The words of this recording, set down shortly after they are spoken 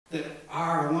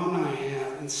our alumni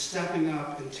have in stepping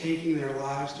up and taking their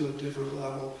lives to a different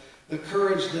level, the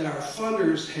courage that our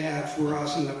funders had for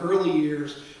us in the early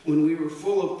years when we were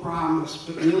full of promise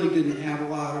but really didn't have a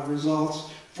lot of results.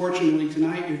 Fortunately,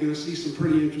 tonight you're going to see some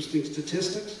pretty interesting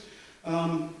statistics.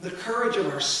 The courage of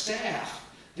our staff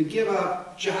to give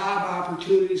up job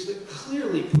opportunities that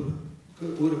clearly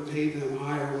would have paid them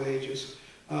higher wages,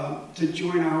 to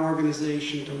join our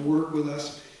organization, to work with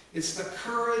us. It's the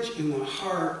courage and the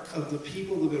heart of the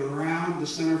people that have been around the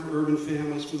Center for Urban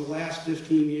Families for the last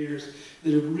 15 years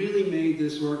that have really made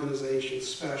this organization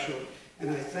special, and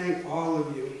I thank all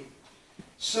of you.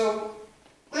 So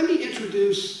let me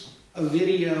introduce a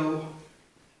video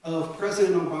of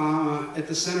President Obama at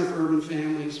the Center for Urban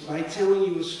Families by telling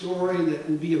you a story that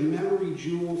will be a memory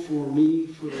jewel for me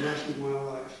for the rest of my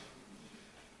life.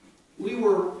 We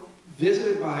were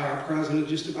visited by our president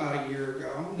just about a year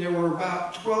ago. There were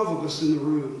about 12 of us in the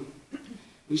room.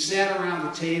 We sat around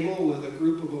the table with a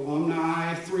group of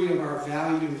alumni, 3 of our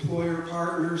valued employer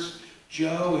partners,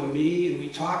 Joe and me, and we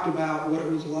talked about what it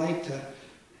was like to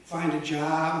find a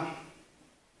job,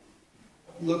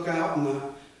 look out in the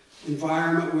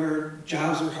environment where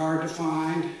jobs are hard to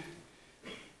find.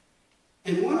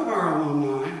 And one of our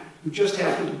alumni, who just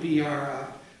happened to be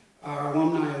our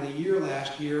alumni of the year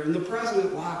last year, and the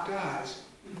president locked eyes.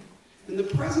 And the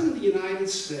president of the United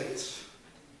States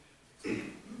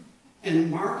and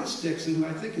Marcus Dixon, who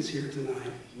I think is here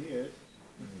tonight,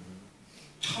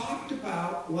 talked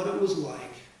about what it was like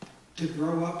to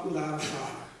grow up without a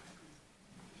father.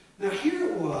 Now here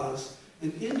it was,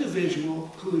 an individual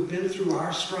who had been through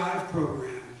our Strive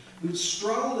program, who'd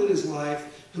struggled in his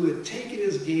life, who had taken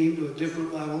his game to a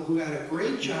different level, who had a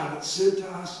great job at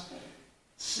Cintas,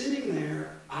 sitting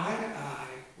there eye to eye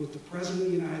with the President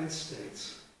of the United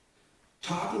States,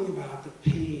 talking about the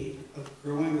pain of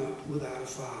growing up without a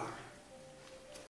father.